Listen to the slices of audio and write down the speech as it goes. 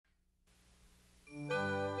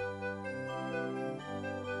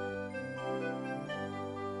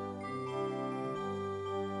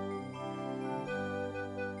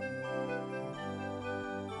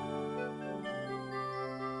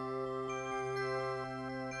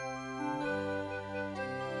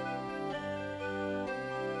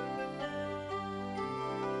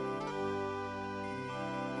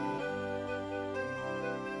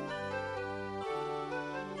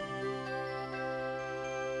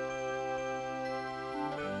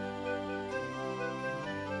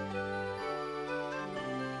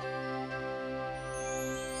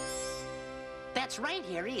That's right,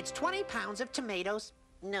 Harry. It's 20 pounds of tomatoes.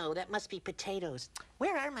 No, that must be potatoes.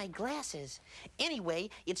 Where are my glasses? Anyway,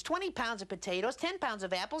 it's 20 pounds of potatoes, 10 pounds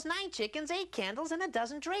of apples, 9 chickens, 8 candles, and a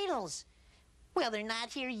dozen dreidels. Well, they're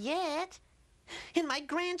not here yet. And my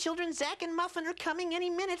grandchildren, Zach and Muffin, are coming any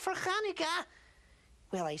minute for Chanukah.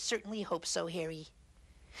 Well, I certainly hope so, Harry.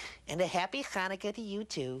 And a happy Chanukah to you,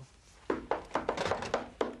 too.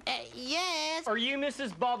 Yes? Are you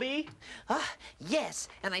Mrs. Bubbe? Yes,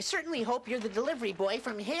 and I certainly hope you're the delivery boy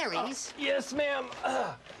from Harry's. Yes, ma'am.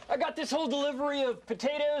 I got this whole delivery of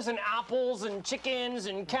potatoes and apples and chickens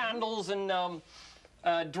and candles and,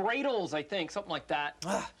 dreidels, I think, something like that.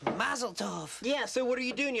 Mazel tov. Yeah, so what are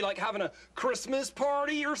you doing? You like having a Christmas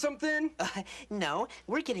party or something? No,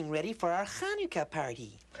 we're getting ready for our Chanukah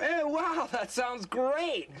party. Oh, wow, that sounds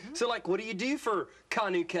great. So, like, what do you do for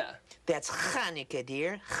Chanukah? That's Chanukah,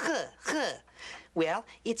 dear. Well,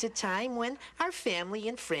 it's a time when our family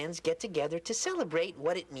and friends get together to celebrate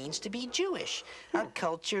what it means to be Jewish, our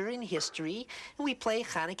culture and history. And we play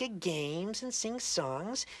Chanukah games and sing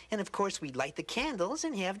songs. And, of course, we light the candles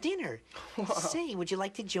and have dinner. Wow. Say, would you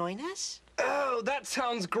like to join us? Oh, that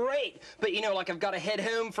sounds great. But, you know, like, I've got to head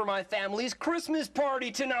home for my family's Christmas party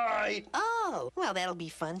tonight. Oh, well, that'll be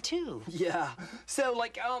fun, too. Yeah. So,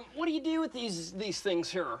 like, what do you do with these things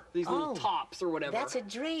here? These little tops or whatever? That's a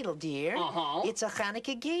dreidel, dear. Uh-huh. It's a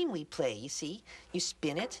Chanukah game we play, you see. You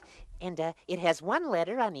spin it, and it has one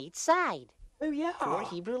letter on each side. Oh, yeah. 4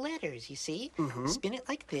 Hebrew letters, you see? Mm-hmm. Spin it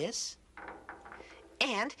like this.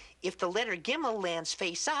 And if the letter Gimel lands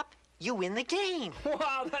face up, you win the game.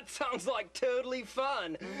 Wow, that sounds like totally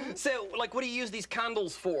fun. So, like, what do you use these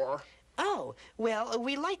candles for? Oh, well,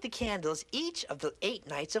 we light the candles each of the 8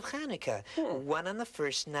 nights of Chanukah. 1 on the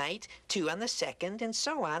first night, 2 on the second, and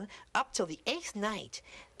so on, up till the 8th night.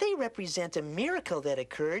 They represent a miracle that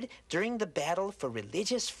occurred during the battle for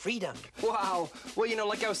religious freedom. Wow. Well, you know,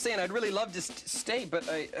 like I was saying, I'd really love to stay, but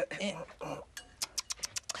I...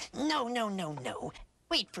 No.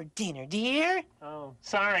 Wait for dinner, dear. Oh,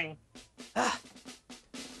 sorry.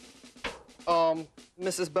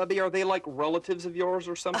 Mrs. Bubbe, are they like relatives of yours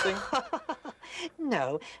or something?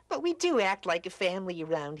 No, but we do act like a family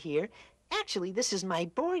around here. Actually, this is my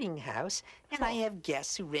boarding house, and I have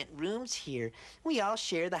guests who rent rooms here. We all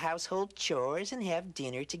share the household chores and have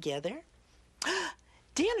dinner together.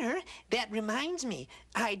 Dinner? That reminds me.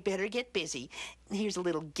 I'd better get busy. Here's a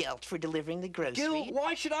little gelt for delivering the groceries. Guilt?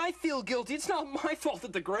 Why should I feel guilty? It's not my fault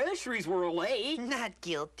that the groceries were late. Not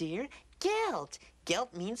guilt, dear. Gelt.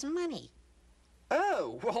 Gelt means money.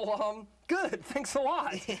 Oh, well, good. Thanks a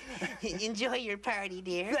lot. Enjoy your party,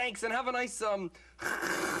 dear. Thanks, and have a nice,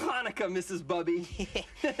 Hanukkah, Mrs. Bubbe.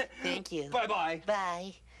 Thank you. Bye-bye.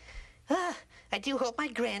 Bye. I do hope my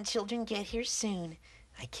grandchildren get here soon.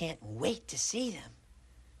 I can't wait to see them.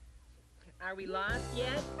 Are we lost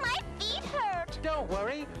yet? My feet hurt. Don't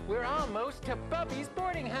worry, we're almost to Bubby's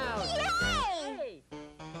boarding house. Yay! Hey!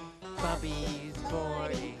 Bubby's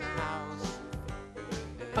boarding house.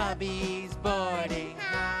 Bubby's boarding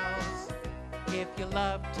house. If you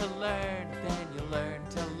love to learn, then you'll learn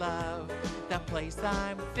to love the place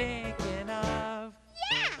I'm thinking of.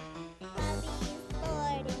 Yeah! Bubby's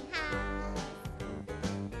boarding house.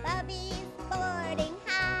 Bubby's boarding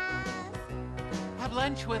house. Have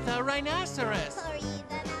lunch with a rhinoceros Or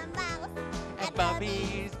even a mouse. at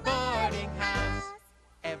Bubby's boarding house.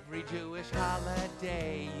 Every Jewish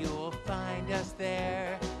holiday, you'll find us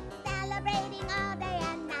there. Celebrating all day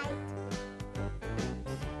and night.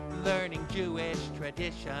 Learning Jewish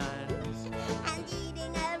traditions. And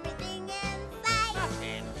eating everything in sight.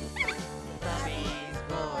 Bubby's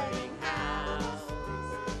boarding house.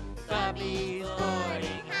 Bubby's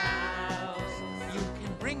boarding house. You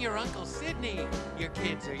can bring your Uncle Sidney, your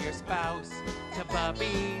kids or your spouse to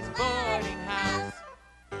Bubby's boarding house.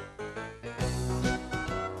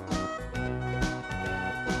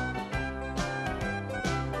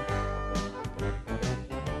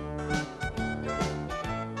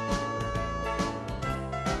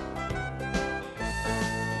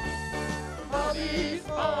 Bubby's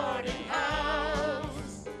boarding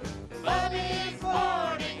house. Bubby's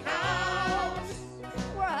boarding house.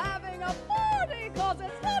 We're having a party 'cause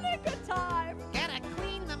it's Chanukah time. Gotta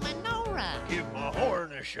clean the menorah. Give my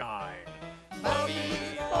horn a shine.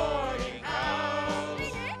 Bubby's boarding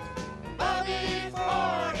house. Bubby's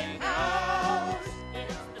boarding house.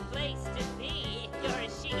 It's the place to be if you're a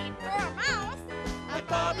sheep. Or a mouse. At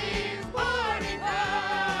Bubby's boarding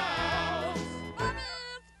house. Bubby's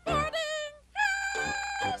boarding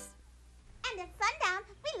house. And at sundown,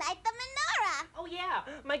 we light the menorah. Oh, yeah.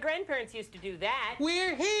 My grandparents used to do that.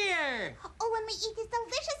 We're here. Oh, and we eat these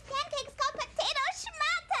delicious pancakes called potato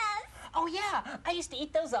schmatas. Oh, yeah. I used to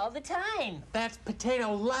eat those all the time. That's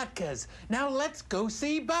potato latkes. Now let's go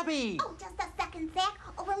see Bubby. Oh, just a second, Zach.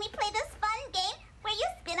 Oh, when we play this fun game where you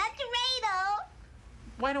spin a dreidel.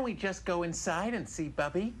 Why don't we just go inside and see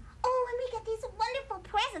Bubby? Oh, and we get these wonderful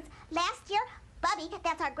presents. Last year, Bubby,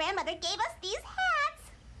 that's our grandmother, gave us these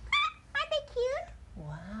hats. Aren't they cute?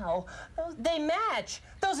 Wow. They match.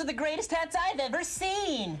 Those are the greatest hats I've ever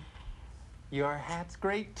seen. Your hat's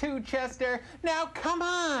great too, Chester. Now come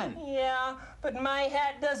on. Yeah, but my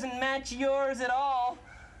hat doesn't match yours at all.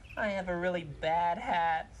 I have a really bad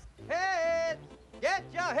hat. Heads! Get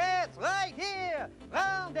your heads right here!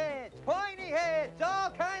 Round heads, pointy heads, all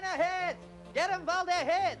kind of heads! Get them while they're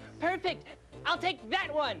heads! Perfect. I'll take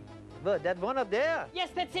that one. But that one up there? Yes,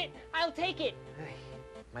 that's it. I'll take it.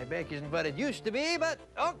 My back isn't what it used to be, but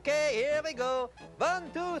okay, here we go.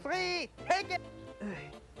 1, 2, 3, take it!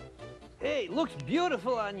 Hey, looks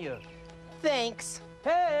beautiful on you. Thanks.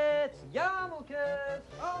 Heads, yarmulkes,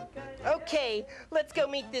 okay. Okay, let's go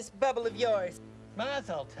meet this bubble of yours.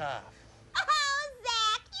 Mazel tov. Oh,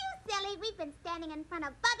 Zach, you silly. We've been standing in front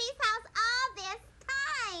of Bubby's house all this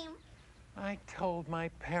time. I told my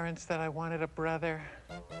parents that I wanted a brother.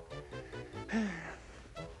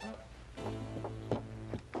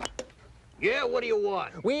 Yeah, what do you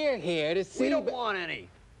want? We're here to see. We don't want any.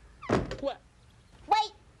 What?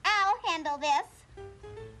 Wait, I'll handle this.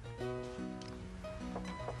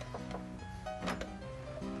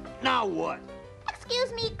 Now what?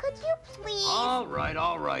 Excuse me, could you please? All right,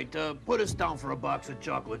 all right. Put us down for a box of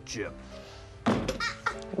chocolate chip.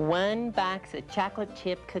 One box of chocolate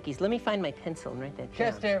chip cookies. Let me find my pencil and write that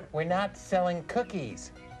down. Chester, we're not selling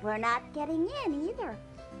cookies. We're not getting in either.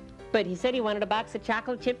 But he said he wanted a box of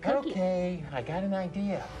chocolate chip cookies. Okay, I got an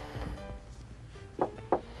idea.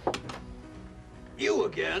 You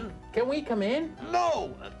again? Can we come in?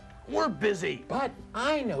 No, we're busy. But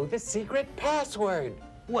I know the secret password.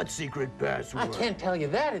 What secret password? I can't tell you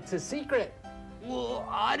that. It's a secret. Well,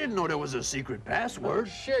 I didn't know there was a secret password.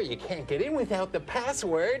 Sure, you can't get in without the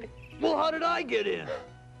password. Well, how did I get in?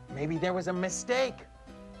 Maybe there was a mistake.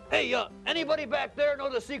 Hey, anybody back there know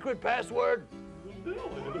the secret password?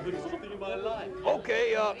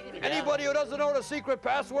 Okay, anybody who doesn't know the secret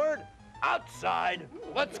password? Outside.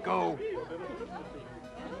 Let's go.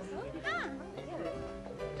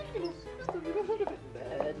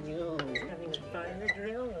 Bad news. Having a fire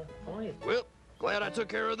drill. Boy, Well, glad I took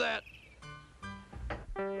care of that.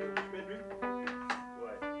 What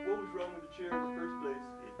was wrong with the chair in the first place?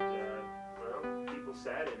 Well, people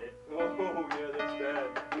sat in it. Oh, yeah, that's bad.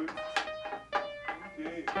 Oops. Okay.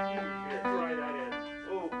 Here, try that end.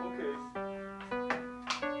 Oh, okay.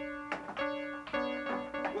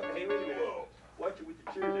 What? Hey, wait a minute. Whoa. Watch it with the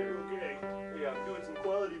chair there, okay? Hey, I'm doing some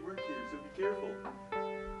quality work here, so be careful.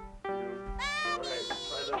 All right,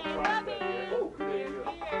 try that cross that there. Oh, good idea.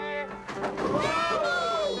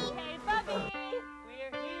 Whoa! Hey, Bubby!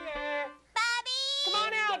 We're here! Bubby! come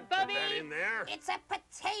on out, Bubby. That in there? It's a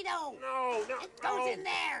potato. No, no, It goes no. in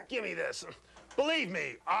there. Give me this. Believe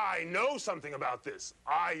me, I know something about this.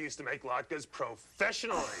 I used to make latkes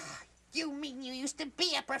professionally. You mean you used to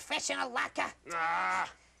be a professional latke? Ah,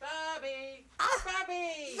 Bobby! Ah,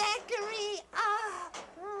 Bobby! Zachary!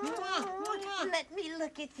 Let me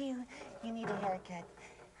look at you. You need a haircut.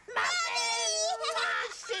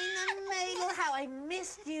 Cinnamon, how I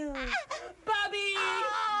missed you. Bubby!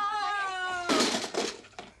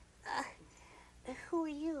 Who are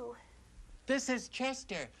you? This is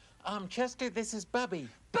Chester. Chester, this is Bubby.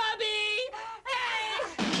 Bubby!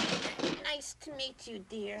 Hey! Nice to meet you,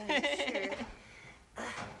 dear. Sure.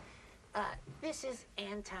 This is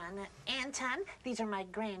Anton. Anton, these are my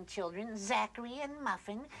grandchildren, Zachary and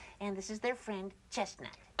Muffin, and this is their friend,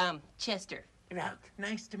 Chestnut. Chester. Right.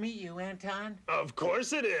 Nice to meet you, Anton. of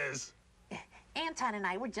course it is. Anton and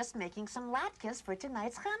I were just making some latkes for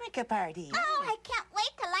tonight's Hanukkah party. Oh, I can't wait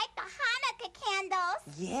to light the Hanukkah candles.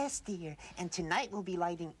 Yes, dear. And tonight we'll be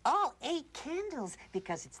lighting all 8 candles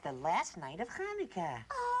because it's the last night of Hanukkah.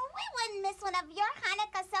 Oh, we wouldn't miss one of your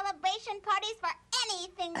Hanukkah celebration parties for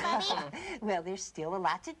anything, Bubby. Well, there's still a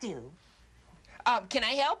lot to do. Can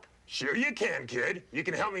I help? Sure you can, kid. You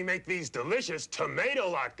can help me make these delicious tomato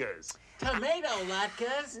latkes. Tomato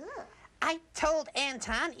latkes? I told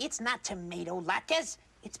Anton it's not tomato latkes,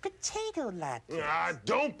 it's potato latkes. Ah,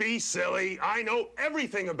 don't be silly. I know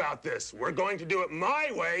everything about this. We're going to do it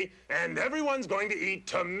my way, and everyone's going to eat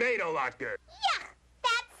tomato latkes. Yeah,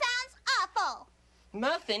 that sounds awful.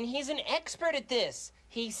 Muffin, he's an expert at this.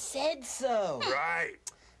 He said so. Right.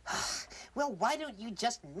 Well, why don't you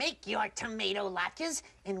just make your tomato latkes,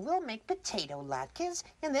 and we'll make potato latkes,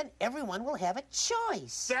 and then everyone will have a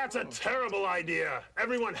choice. That's a terrible idea.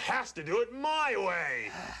 Everyone has to do it my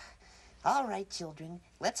way. All right, children,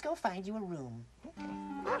 let's go find you a room.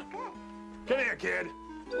 Come here, kid.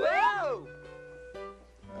 Whoa!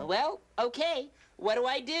 Well, okay. What do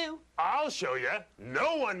I do? I'll show you.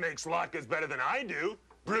 No one makes latkes better than I do.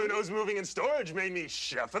 Bruno's Moving and Storage made me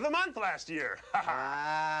Chef of the Month last year.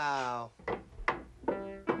 Wow.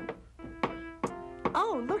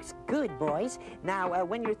 Oh, looks good, boys. Now,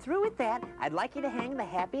 when you're through with that, I'd like you to hang the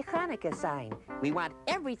Happy Hanukkah sign. We want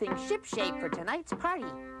everything ship-shape for tonight's party.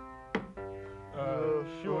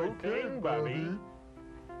 Sure thing, Bubby.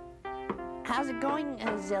 How's it going,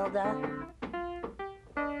 Zelda?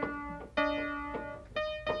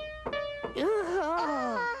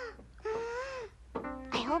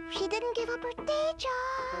 I hope she didn't give up her day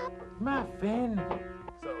job. Muffin.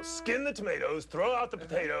 So skin the tomatoes, throw out the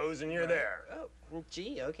potatoes, and you're there. Oh,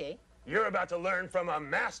 gee, okay. You're about to learn from a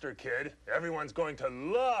master, kid. Everyone's going to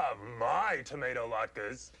love my tomato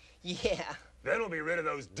latkes. Yeah. Then we'll be rid of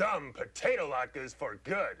those dumb potato latkes for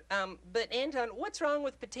good. But Anton, what's wrong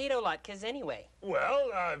with potato latkes anyway?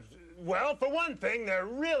 Well, for one thing, they're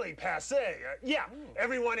really passé.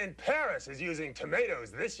 Everyone in Paris is using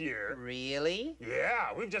tomatoes this year. Really?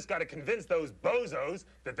 Yeah, we've just got to convince those bozos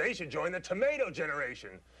that they should join the tomato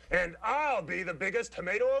generation. And I'll be the biggest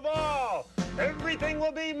tomato of all. Everything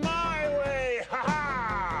will be my way. Ha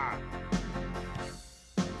ha!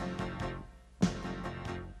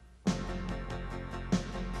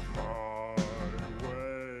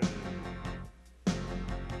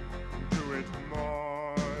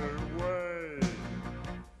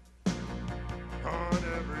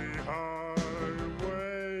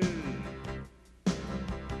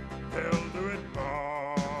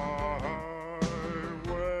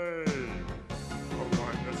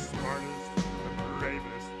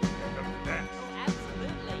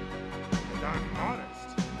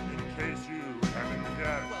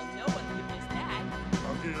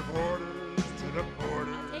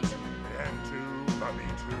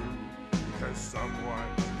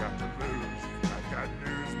 Someone's got to lose. I've got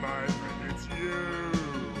news, my friend, it's you.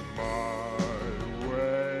 My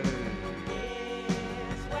way.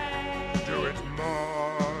 His way. Do it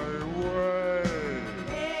my way.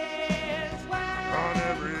 His way. On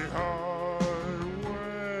every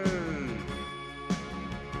highway.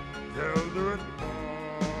 They'll do it my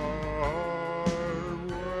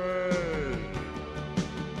way.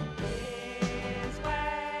 His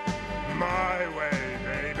way. My way.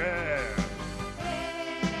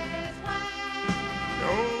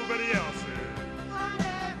 Nobody else's. On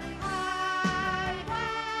every highway.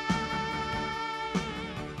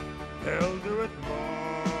 They'll do it my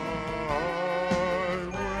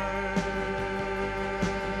way.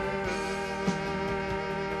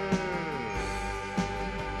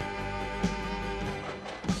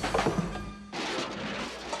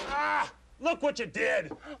 Ah! Look what you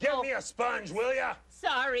did. Get me a sponge, will ya?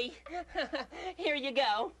 Sorry. Here you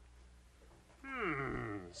go.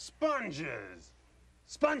 Sponges.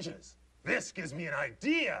 Sponges. This gives me an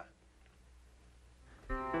idea.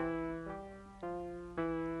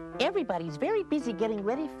 Everybody's very busy getting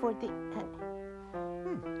ready for the...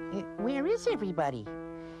 Where is everybody?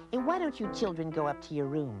 And why don't you children go up to your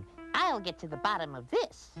room? I'll get to the bottom of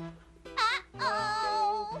this.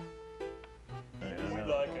 Uh-oh. I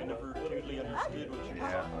never totally understood what you were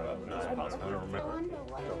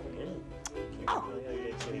Oh.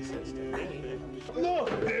 Look,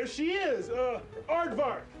 there she is,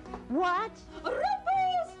 Aardvark. What?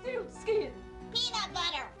 Skin. Peanut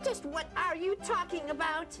butter. Just what are you talking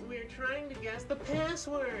about? We're trying to guess the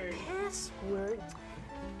password. Password?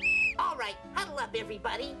 All right, huddle up,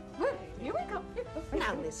 everybody. Here we go.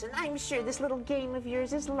 Now listen, I'm sure this little game of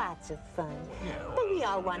yours is lots of fun. But we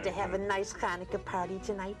all want to have a nice Hanukkah party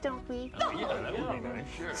tonight, don't we? Yeah, that would be nice,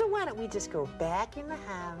 sure. So why don't we just go back in the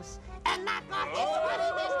house and knock off this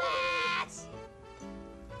funny business?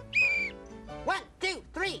 1, 2,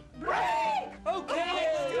 3. Break! Okay,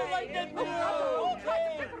 let's go like that.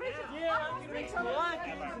 Yeah, I'm gonna make some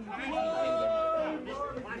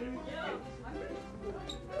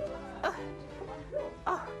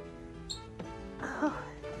Oh,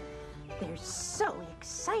 they're so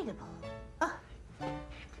excitable. Happy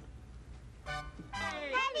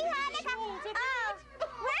Hanukkah. Oh,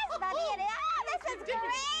 where's Bubby? Oh, this is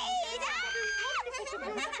great. Oh,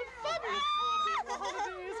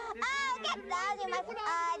 get down, you must,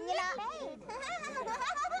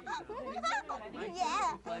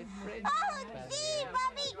 yeah. Oh, gee,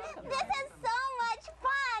 Bubby, this is so much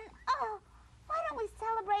fun. Oh, why don't we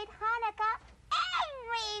celebrate Hanukkah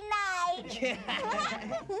every night.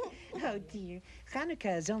 Oh, dear.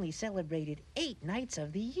 Chanukah is only celebrated 8 nights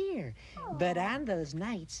of the year. But on those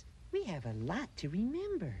nights, we have a lot to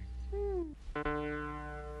remember.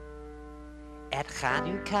 At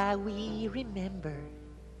Chanukah, we remember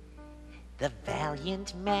the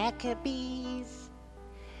valiant Maccabees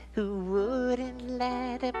who wouldn't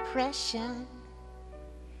let oppression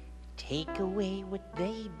take away what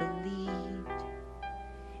they believed.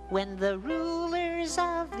 When the rulers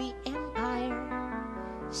of the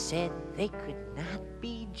empire said they could not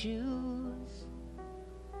be Jews,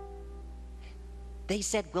 they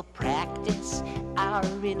said, we'll practice our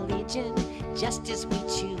religion just as we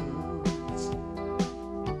choose.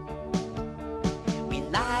 We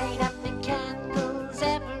light up the candles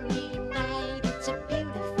every night, it's a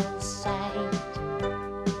beautiful sight.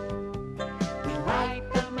 We light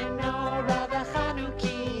the menorah, the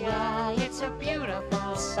Chanukah, it's a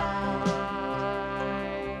beautiful sight.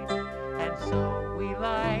 And so we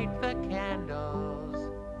light the candles,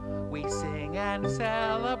 we sing and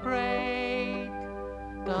celebrate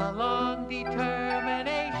the long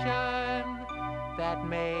determination that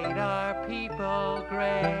made our people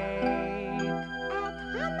great. At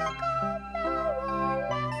Hanukkah, there are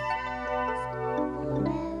lessons for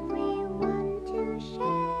everyone to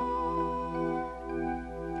share,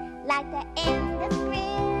 like the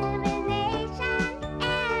indiscrimination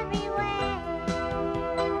everywhere.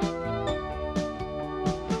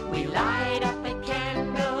 We light up the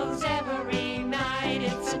candles every night,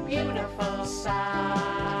 it's a beautiful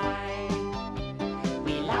sight.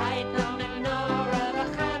 We light the menorah, the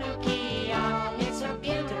Chanukah, it's a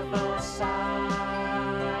beautiful sight.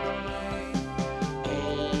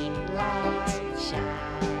 8 lights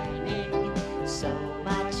shining, so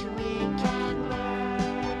much we can learn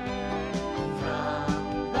from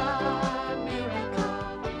the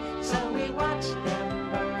miracle, so we watch them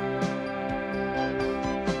burn.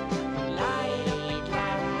 Light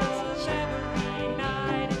candles every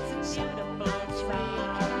night, it's a beautiful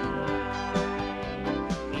sight.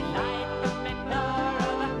 We light the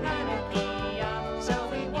menorah, the Chanukah, so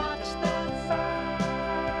we watch them burn.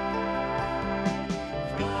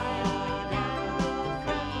 Freedom,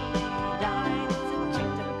 freedom, it's a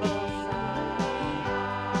beautiful sight.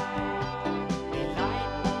 We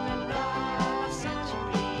light the menorah, the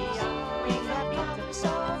centuries, we have come so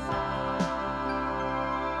far.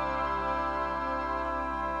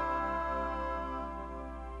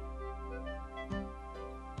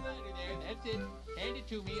 There, that's it. Hand it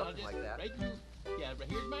to me. I'll just like that. right through. Yeah, but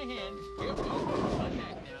here's my hand. Here, oh, one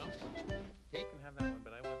back now. You can have that one,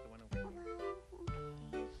 but I want the one over here.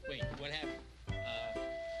 Wait, what happened?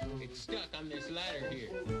 It's stuck on this ladder here.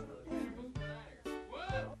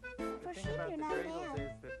 Whoa! For The sheep, thing about you're the not dreidels bad.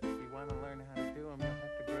 is that if you want to learn how to do them, you'll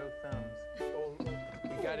have to grow thumbs. We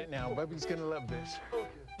got it now. Bubby's gonna love this.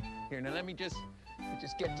 Here, now let me just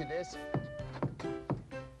get to this.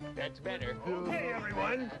 That's better. Okay,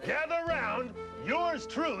 everyone, gather round. Yours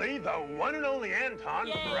truly, the one and only Anton,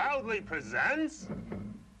 Yay. proudly presents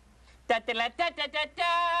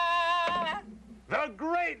Da-da-da-da-da-da! the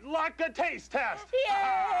Great Laka Taste Test.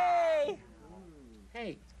 Yay!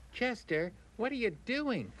 Hey, Chester, what are you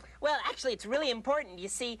doing? Well, actually, it's really important. You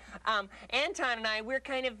see, Anton and I, we're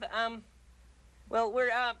kind of,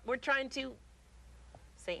 we're trying to...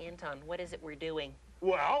 Say, Anton, what is it we're doing?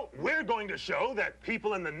 Well, we're going to show that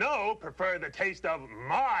people in the know prefer the taste of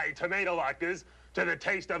my tomato latkes to the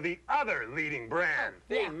taste of the other leading brand.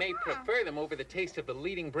 They may prefer them over the taste of the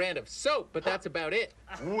leading brand of soap, but that's about it.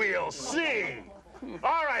 We'll see.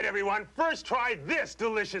 All right, everyone, first try this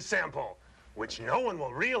delicious sample, which no one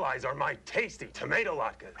will realize are my tasty tomato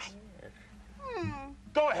latkes.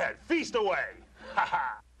 Go ahead, feast away. Ha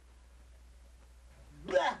ha.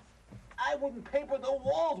 I wouldn't paper the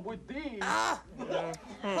walls with these.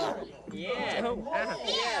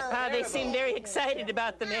 Yeah. They seem very excited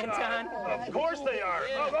about them, Anton. Of course they are.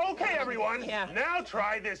 Okay, everyone. Yeah. Now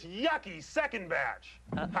try this yucky second batch.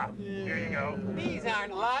 Ha, here you go. These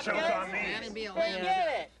aren't latkes. Choke on these. Forget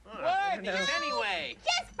it. What are these anyway?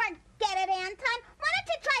 Just forget it, Anton. Why don't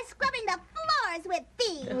you try scrubbing the floors with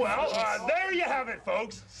these? Well, there you have it,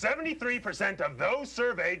 folks. 73% of those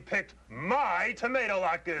surveyed picked my tomato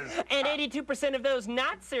latkes. And 82% of those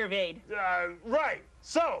not surveyed. Right.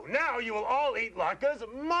 So, now you will all eat latkes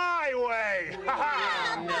my way. Ha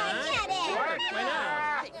ha. Forget it. Why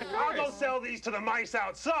not? I'll go sell these to the mice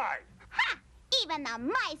outside. Ha! Even the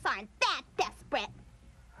mice aren't that desperate.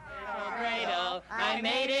 Dreidel, I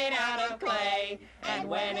made it out of clay, and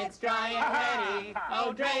when it's dry and ready,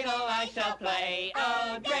 oh dreidel, I shall play.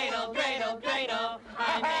 Oh dreidel, dreidel, dreidel,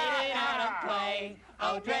 I made it out of clay.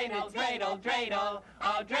 Oh, dreidel, dreidel, dreidel.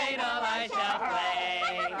 Oh, dreidel, I shall play.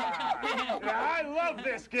 I love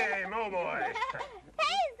this game. Oh, boy.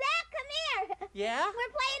 Hey, Zach, come here. Yeah? We're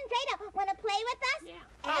playing dreidel. Want to play with us? Yeah.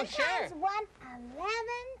 Oh, sure. Anton's won 11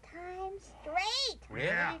 times straight. Really?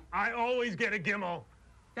 Yeah, I always get a gimmel.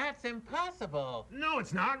 That's impossible. No,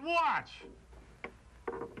 it's not. Watch.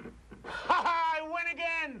 Ha ha! I win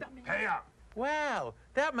again. Pay up. Wow,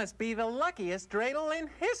 that must be the luckiest dreidel in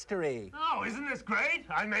history. Oh, isn't this great?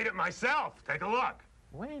 I made it myself. Take a look.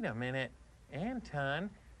 Wait a minute. Anton,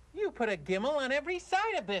 you put a gimmel on every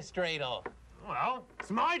side of this dreidel. Well,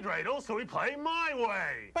 it's my dreidel, so we play my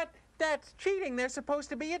way. But that's cheating. There's supposed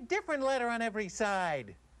to be a different letter on every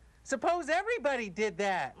side. Suppose everybody did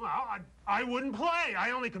that. Well, I wouldn't play.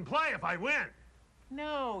 I only can play if I win.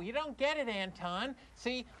 No, you don't get it, Anton.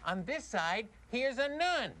 See, on this side, here's a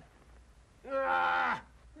nun.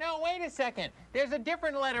 No, wait a second. There's a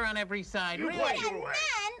different letter on every side. You really. play A your nun? way.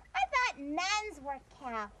 I thought nuns were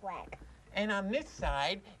Catholic. And on this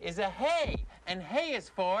side is a hay, and hay is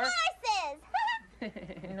for... Horses!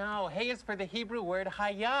 No, hay is for the Hebrew word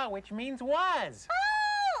hayah, which means was.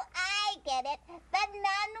 Oh, I get it. The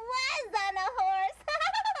nun was on a horse.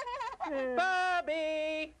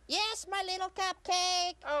 Bubby! Yes, my little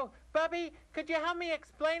cupcake. Oh, Bubby, could you help me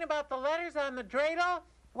explain about the letters on the dreidel?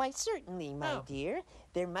 Why, certainly, my Oh. dear.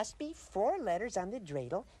 There must be 4 letters on the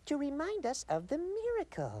dreidel to remind us of the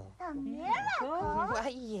miracle. A miracle? Why,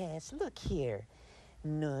 yes, look here.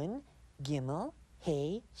 Nun, Gimel,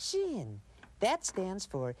 He, Shin. That stands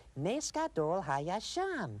for Nes Gadol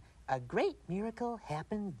Hayasham. A great miracle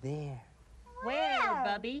happened there. Where,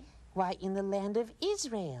 Bubby? Why, in the land of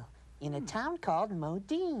Israel, in a town called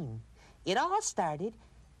Modin. It all started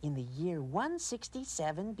in the year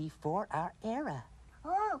 167 before our era.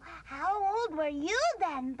 Oh, how old were you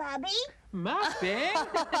then, Bubby? Must be.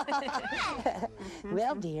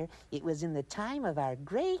 Well, dear, it was in the time of our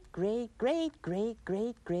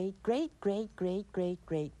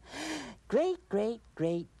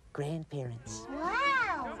great-great-great-great-great-great-great-great-great-great-grandparents.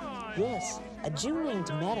 Wow. Yes, a Jew named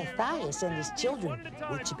Mattathias and his children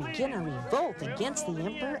were to begin a revolt against the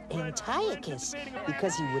Emperor Antiochus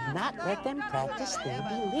because he would not let them practice their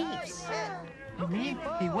beliefs. You mean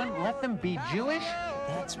he wouldn't let them be Jewish?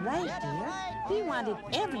 That's right, dear. He wanted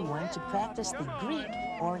everyone to practice the Greek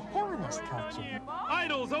or Hellenist culture.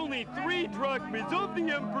 Idols only 3 drachmas of the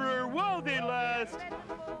Emperor while they last,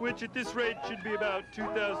 which at this rate should be about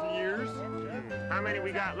 2,000 years. How many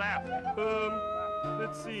we got left?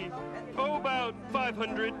 Let's see. Oh, about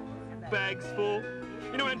 500 bags full.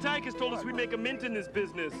 You know, Antiochus told us we'd make a mint in this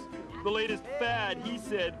business. The latest fad, he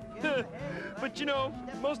said. But you know,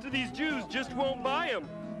 most of these Jews just won't buy them.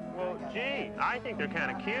 Well, gee, I think they're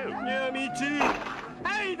kind of cute. Yeah, me too.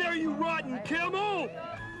 Hey there, you rotten camel!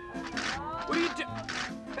 What are you do?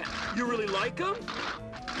 You really like them?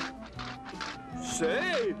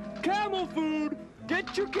 Say, camel food!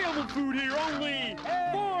 Get your camel food here, only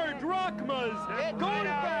 4 drachmas! Going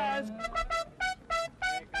fast!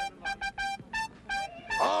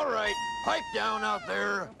 All right, pipe down out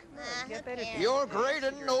there. Your great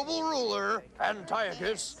and noble ruler,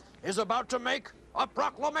 Antiochus, is about to make a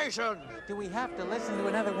proclamation. Do we have to listen to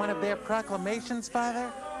another one of their proclamations,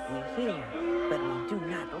 Father? We hear, but we do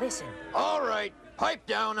not listen. All right, pipe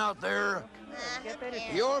down out there.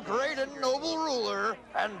 Your great and noble ruler,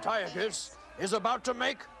 Antiochus, is about to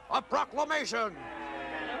make a proclamation.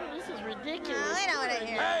 This is ridiculous. I don't want to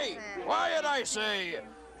hear Hey, quiet, I say.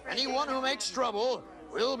 Anyone who makes trouble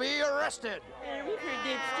will be arrested. We've heard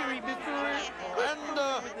that story before.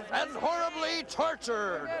 And horribly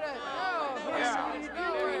tortured. Yeah.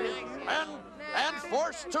 And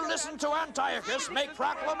forced to listen to Antiochus make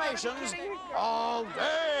proclamations all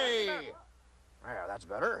day. Yeah, that's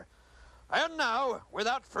better. And now,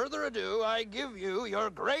 without further ado, I give you your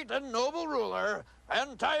great and noble ruler,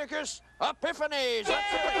 Antiochus Epiphanes.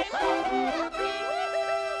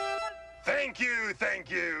 Thank you, thank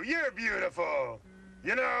you. You're beautiful.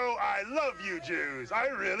 You know, I love you Jews. I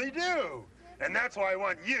really do. And that's why I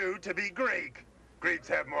want you to be Greek. Greeks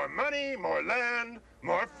have more money, more land,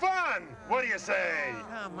 more fun. What do you say?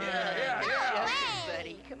 Come on.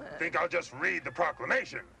 Buddy, come on. Think I'll just read the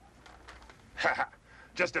proclamation. Haha.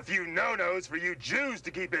 Just a few no-nos for you Jews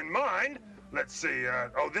to keep in mind. Let's see,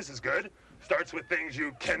 oh, this is good. Starts with things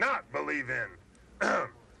you cannot believe in. A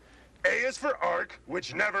is for Ark,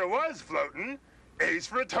 which never was floatin'. A's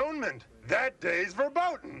for Atonement. That day's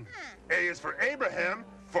verboten. A is for Abraham.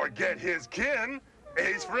 Forget his kin.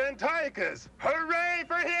 A's for Antiochus. Hooray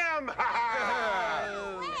for him! Ha ha!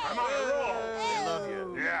 I'm on a roll. I love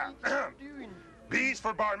you. Yeah. B's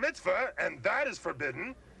for Bar Mitzvah, and that is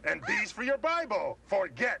forbidden. And B's for your Bible.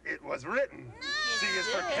 Forget it was written. C is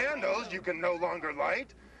for candles you can no longer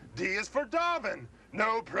light. D is for Darwin.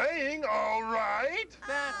 No praying, all right?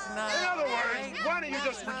 That's not In other words, why don't you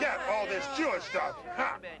just forget all this Jewish stuff?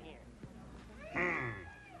 Huh?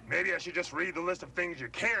 Maybe I should just read the list of things you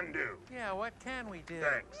can do. Yeah, what can we do?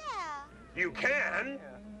 Thanks. You can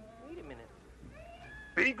Wait a minute.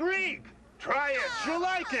 be Greek. Try it. You'll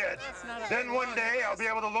like it. Then one day I'll be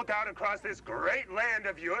able to look out across this great land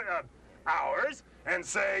of ours and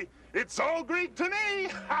say, it's all Greek to me.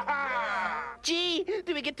 Ha ha! Gee,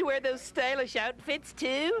 do we get to wear those stylish outfits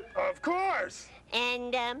too? Of course.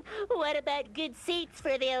 And, what about good seats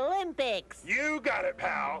for the Olympics? You got it,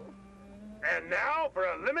 pal. And now, for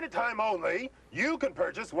a limited time only, you can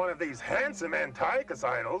purchase one of these handsome Antiochus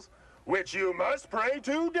idols, which you must pray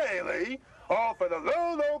to daily, all for the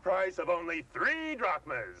low, low price of only 3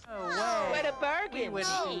 drachmas. Oh, wow. What a bargain. We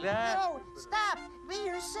wouldn't do that. No, stop! Be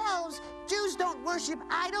yourselves! Jews don't worship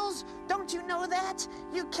idols! Don't you know that?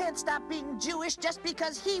 You can't stop being Jewish just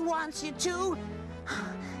because he wants you to!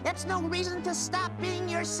 That's no reason to stop being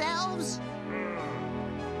yourselves!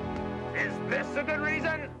 Is this a good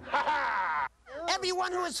reason? Ha ha!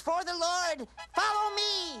 Everyone who is for the Lord, follow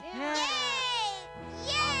me! Yay!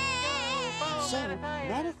 Yay! So,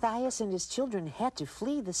 Mattathias and his children had to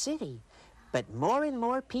flee the city. But more and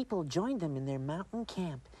more people joined them in their mountain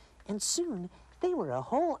camp. And soon, they were a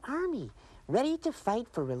whole army, ready to fight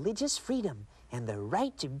for religious freedom and the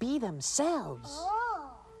right to be themselves.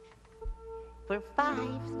 For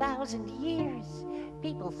 5,000 years,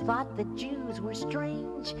 people thought the Jews were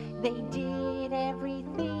strange. They did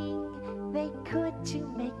everything they could to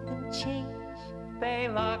make them change. They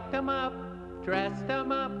locked them up, dressed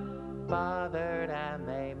them up, bothered and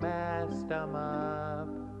they messed them up.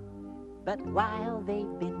 But while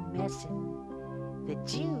they've been messing, the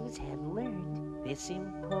Jews have learned this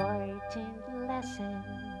important lesson.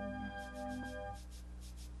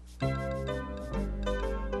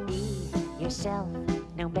 Be yourself,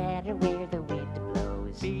 no matter where the wind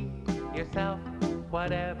blows. Be yourself,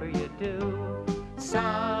 whatever you do.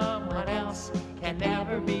 Someone else Can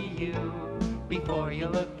never be you. Before you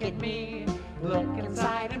look at me, look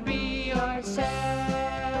inside and be yourself.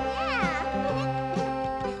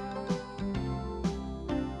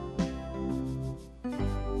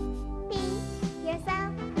 Be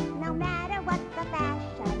yourself, no matter what the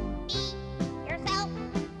fashion. Be yourself,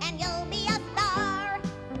 and you'll be a star.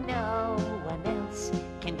 No one else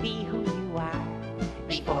can be who you are.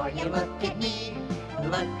 Before you look at me,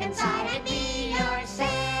 look inside and be yourself.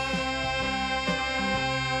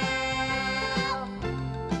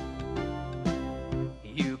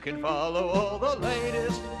 You can follow all the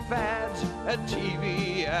latest fads and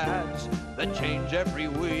TV ads that change every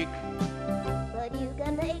week. But you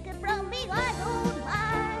can take it from me, I don't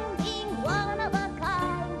mind being one of a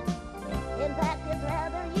kind. In fact, it's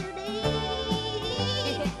rather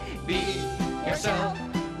unique. Be yourself,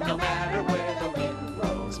 no matter where the wind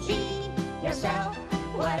blows. Be yourself,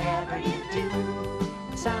 whatever you do.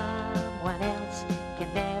 Someone else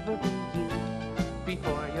can never be you.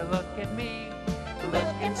 Before you look at me,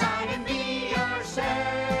 Look inside and be yourself.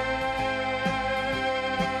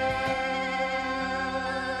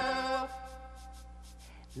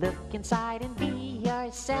 Look inside and be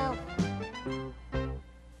yourself.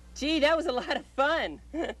 Gee, that was a lot of fun.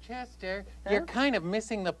 Chester, you're kind of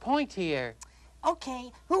missing the point here.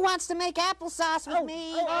 Okay, who wants to make applesauce with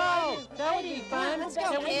me? Oh, that would be fun. Let's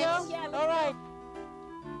go, Can we kids. go? Yeah, let's All right.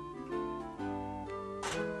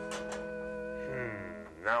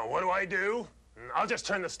 Now, what do? I'll just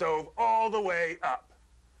turn the stove all the way up.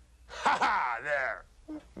 Ha ha! There.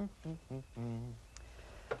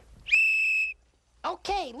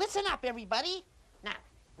 Okay, listen up, everybody. Now,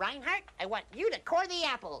 Reinhardt, I want you to core the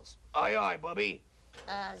apples. Aye, aye, Bubby.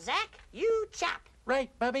 Zach, you chop.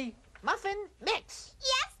 Right, Bubby. Muffin, mix.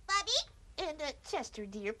 Yes, Bubby. And, Chester,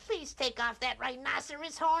 dear, please take off that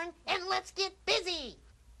rhinoceros horn and let's get busy.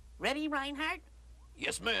 Ready, Reinhardt?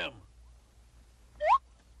 Yes, ma'am.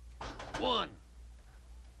 1.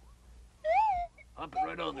 Hop it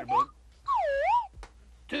right on there, bud.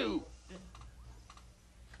 2.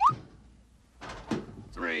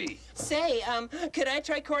 3. Say, could I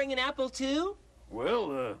try coring an apple too?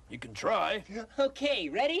 Well, you can try. Okay,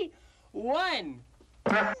 ready? 1.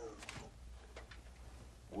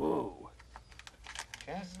 Whoa.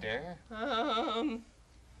 Chester.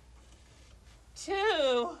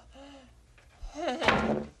 2.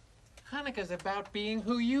 Hanukkah's about being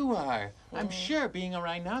who you are. I'm sure being a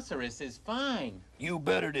rhinoceros is fine. You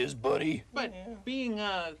bet it is, buddy. But being,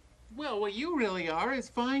 well, what you really are is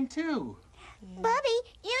fine too. Bubby,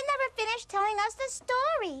 you never finish telling us the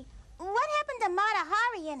story. What happened to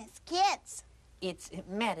Matahari and his kids? It's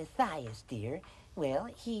Mattathias, dear. Well,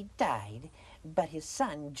 he died, but his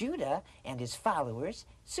son Judah and his followers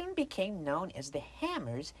soon became known as the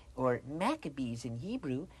Hammers, or Maccabees in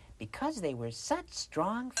Hebrew, because they were such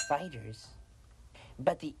strong fighters.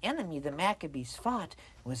 But the enemy the Maccabees fought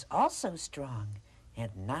was also strong, and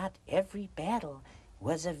not every battle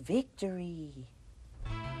was a victory.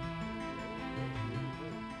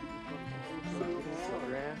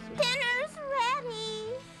 Dinner's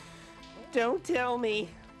ready. Don't tell me.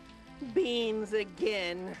 Beans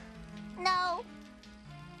again. No.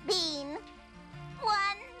 Bean.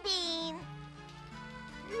 One bean.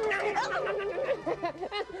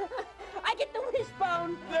 I get the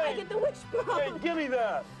wishbone. I get the wishbone. Hey, give me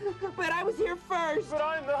that. But I was here first. But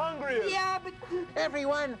I'm the hungriest. Yeah, but...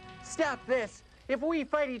 Everyone, stop this. If we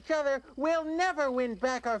fight each other, we'll never win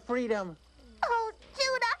back our freedom. Oh,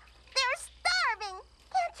 Judah, they're starving.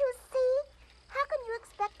 Can't you see? How can you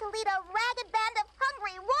expect to lead a ragged band of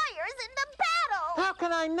hungry warriors into battle? How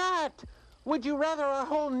can I not? Would you rather our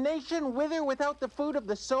whole nation wither without the food of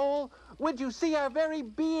the soul? Would you see our very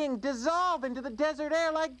being dissolve into the desert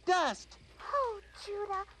air like dust? Oh,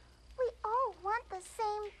 Judah, we all want the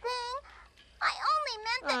same thing. I only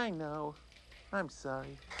meant that... I know. I'm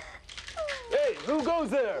sorry. Hey, who goes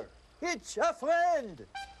there? It's a friend.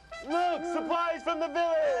 Look, supplies from the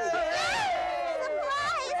village.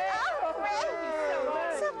 Supplies! Oh, great!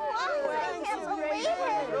 Supplies! I can't believe it!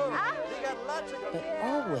 But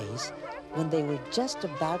always, when they were just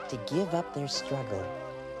about to give up their struggle,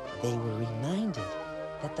 they were reminded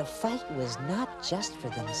that the fight was not just for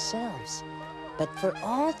themselves, but for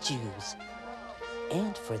all Jews,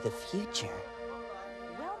 and for the future.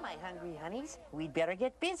 Well, my hungry honeys, we'd better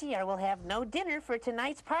get busy or we'll have no dinner for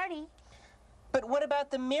tonight's party. But what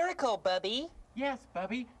about the miracle, Bubby? Yes,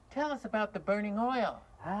 Bubby. Tell us about the burning oil.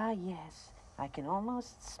 Ah, yes. I can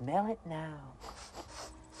almost smell it now.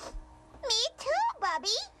 Me too, Bubby.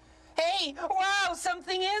 Hey, wow,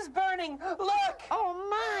 something is burning. Look. Oh,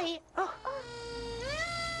 my. Oh.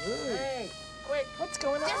 Hey, quick, what's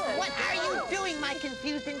going on? What are you doing, my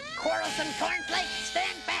confused and quarrelsome cornflake?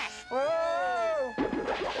 Stand back. Whoa.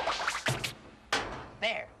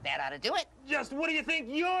 There, that ought to do it. Just what do you think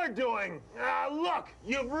you're doing? Look,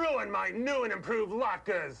 you've ruined my new and improved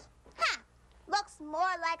latkes. Ha! Looks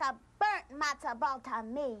more like a burnt matzo ball to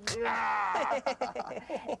me.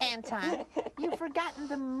 Anton, you've forgotten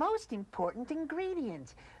the most important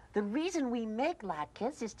ingredient. The reason we make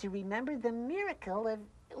latkes is to remember the miracle of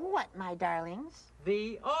what, my darlings?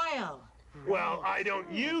 The oil. Well, I don't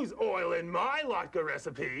use oil in my latke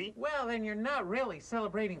recipe. Well, then you're not really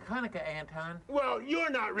celebrating Chanukah, Anton. Well, you're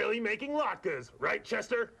not really making latkes, right,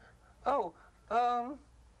 Chester? Oh,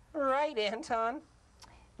 right, Anton.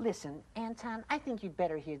 Listen, Anton, I think you'd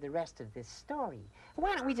better hear the rest of this story.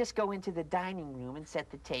 Why don't we just go into the dining room and set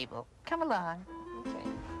the table? Come along. Okay.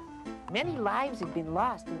 Many lives had been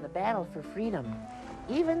lost in the battle for freedom.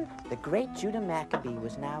 Even the great Judah Maccabee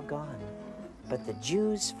was now gone. But the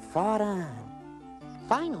Jews fought on.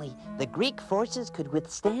 Finally, the Greek forces could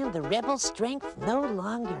withstand the rebel strength no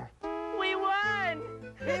longer. We won!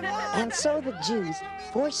 And so the Jews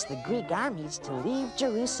forced the Greek armies to leave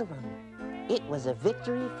Jerusalem. It was a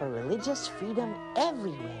victory for religious freedom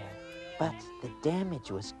everywhere, but the damage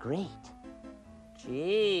was great.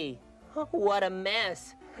 Gee, what a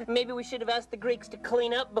mess. Maybe we should have asked the Greeks to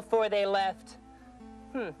clean up before they left.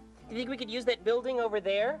 Do you think we could use that building over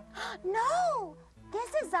there? No! This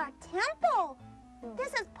is our temple.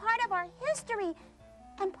 This is part of our history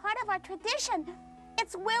and part of our tradition.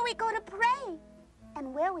 It's where we go to pray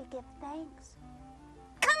and where we give thanks.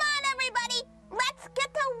 Come on, everybody! Let's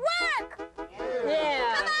get to work!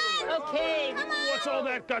 Yeah. Come on! Okay. Come on! What's all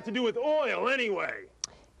that got to do with oil, anyway?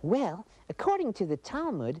 Well, according to the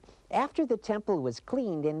Talmud, after the temple was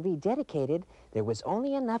cleaned and rededicated, there was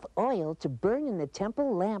only enough oil to burn in the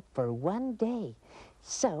temple lamp for 1 day.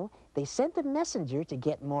 So they sent the messenger to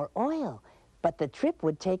get more oil, but the trip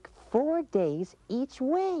would take 4 days each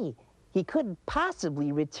way. He couldn't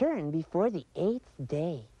possibly return before the 8th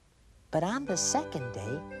day. But on the 2nd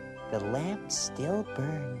day, the lamp still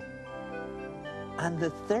burned. On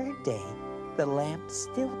the 3rd day, the lamp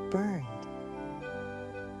still burned.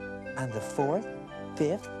 On the 4th,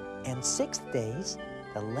 5th, and 6th days,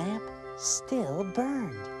 the lamp still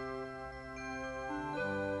burned.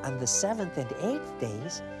 On the 7th and 8th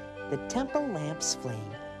days, the temple lamp's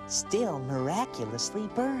flame still miraculously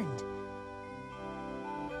burned.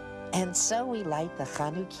 And so we light the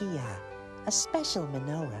Chanukah, a special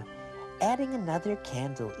menorah, adding another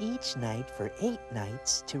candle each night for 8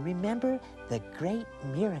 nights to remember the great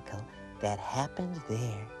miracle that happened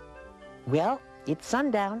there. Well, it's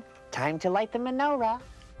sundown. Time to light the menorah.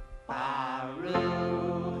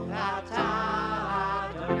 Baruch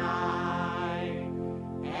atah Adonai,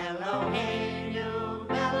 Eloheinu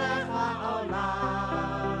melech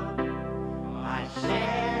haolam,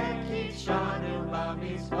 asher kidshanu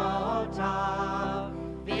b'mitzvotav,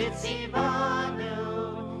 v'tzivanu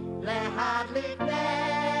lehadlik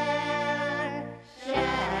ner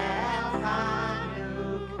shel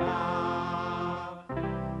Chanukah.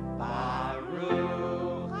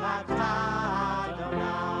 Baruch atah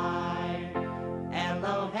Adonai,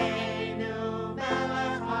 Eloheinu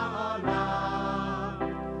melech haolam,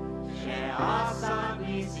 she'asa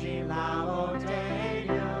nisim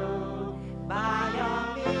la'avoteinu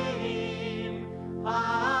bayomim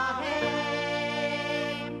ha'hem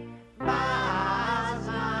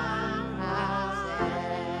b'azman hazeh.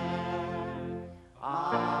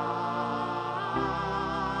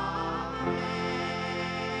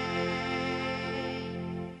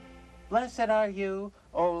 Blessed are you,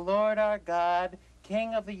 O Lord our God,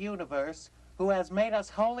 King of the universe, who has made us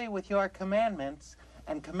holy with your commandments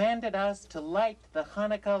and commanded us to light the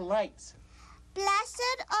Hanukkah lights.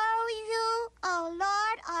 Blessed are you, O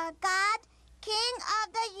Lord our God, King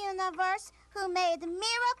of the universe, who made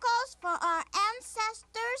miracles for our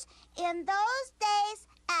ancestors in those days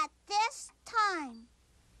at this time.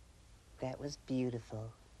 That was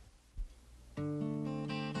beautiful.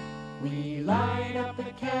 We light up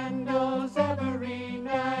the candles every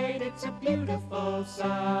night, it's a beautiful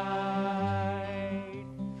sight.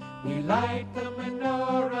 We light the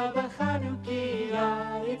menorah, the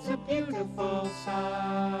Chanukah, it's a beautiful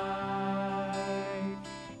sight.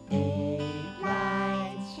 8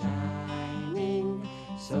 lights shining,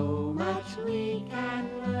 so much we can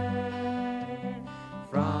learn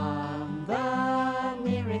from the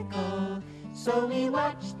miracle, so we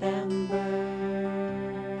watch them burn.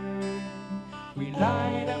 We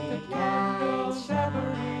light up the candles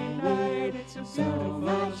every night, it's a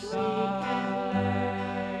beautiful sight.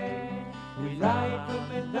 We light the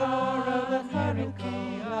menorah, the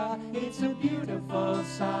Chanukah, it's a beautiful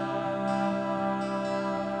sight.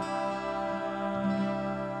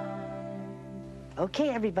 Okay,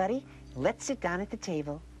 everybody, let's sit down at the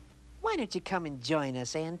table. Why don't you come and join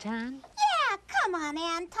us, Anton? Yeah, come on,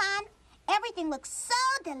 Anton. Everything looks so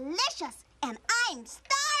delicious, and I'm starving.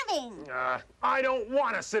 I don't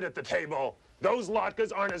want to sit at the table. Those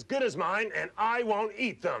latkes aren't as good as mine, and I won't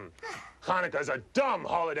eat them. Hanukkah's a dumb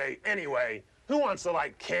holiday anyway. Who wants to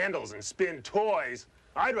light candles and spin toys?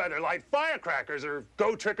 I'd rather light firecrackers or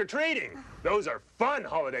go trick-or-treating. Those are fun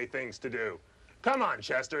holiday things to do. Come on,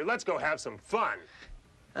 Chester, let's go have some fun.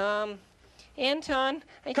 Anton,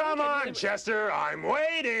 Come on, Chester, I'm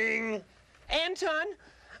waiting. Anton,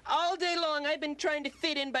 all day long I've been trying to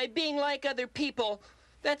fit in by being like other people.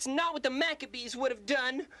 That's not what the Maccabees would have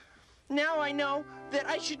done. Now I know that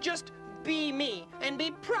I should just be me and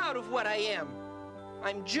be proud of what I am.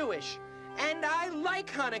 I'm Jewish, and I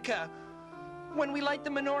like Hanukkah. When we light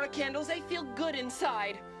the menorah candles, I feel good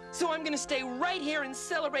inside. So I'm gonna stay right here and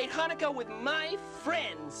celebrate Hanukkah with my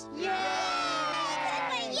friends. Yay!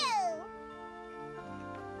 Good for you!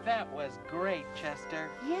 That was great, Chester.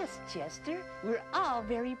 Yes, Chester. We're all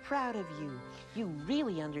very proud of you. You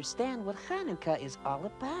really understand what Hanukkah is all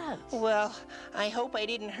about. Well, I hope I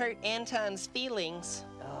didn't hurt Anton's feelings.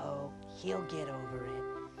 Oh, he'll get over it.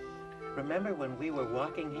 Remember when we were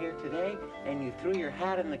walking here today and you threw your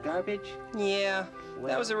hat in the garbage? Yeah,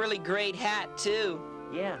 that was a really great hat, too.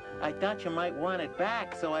 Yeah, I thought you might want it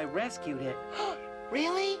back, so I rescued it.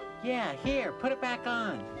 Really? Yeah, here, put it back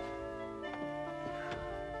on.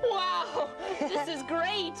 Wow, this is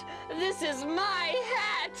great. This is my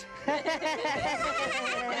hat.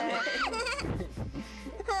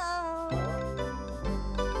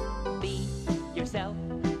 Be yourself,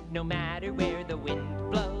 no matter where the wind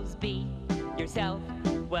blows. Be yourself,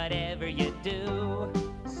 whatever you do.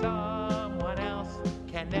 Someone else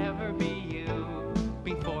can never be you.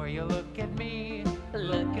 Before you look at me,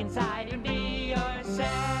 Look inside and be yourself.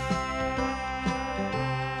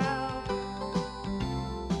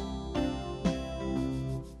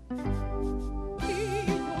 Be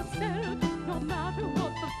yourself, no matter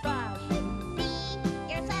what the fashion. Be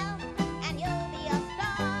yourself, and you'll be a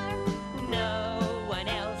star. No one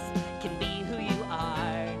else can be who you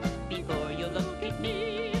are. Before you look at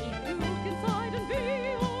me, Look inside and be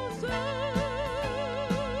yourself.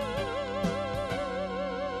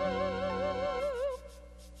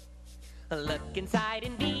 look inside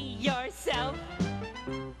and be yourself.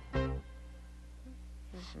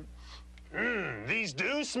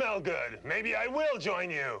 smell good. Maybe I will join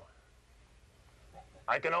you.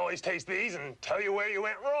 I can always taste these and tell you where you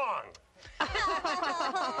went wrong.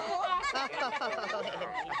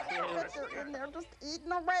 You're in there just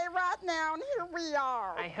eating away right now, and here we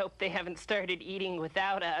are. I hope they haven't started eating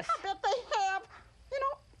without us. I bet they have. You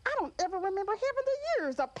know, I don't ever remember having to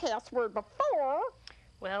use a password before.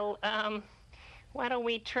 Well, why don't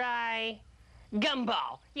we try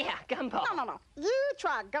gumball? Yeah, gumball. No. You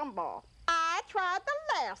try gumball. I tried the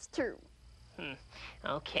last two.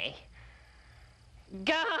 Okay.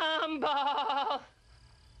 Gumball!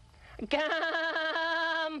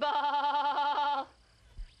 Gumball!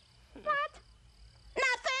 What?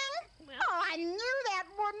 Nothing? Well, Oh, I knew that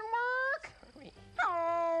wouldn't work. sorry.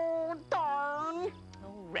 Oh, darn.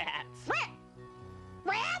 Oh, rats.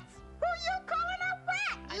 Rats? Who you calling a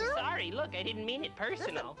rat? I'm sorry. Look, I didn't mean it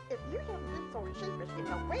personal. Listen, if you haven't been so sheepish in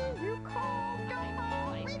the way you call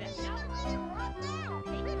gumball, like maybe that. you right now.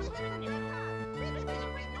 Maybe you right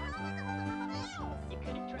now.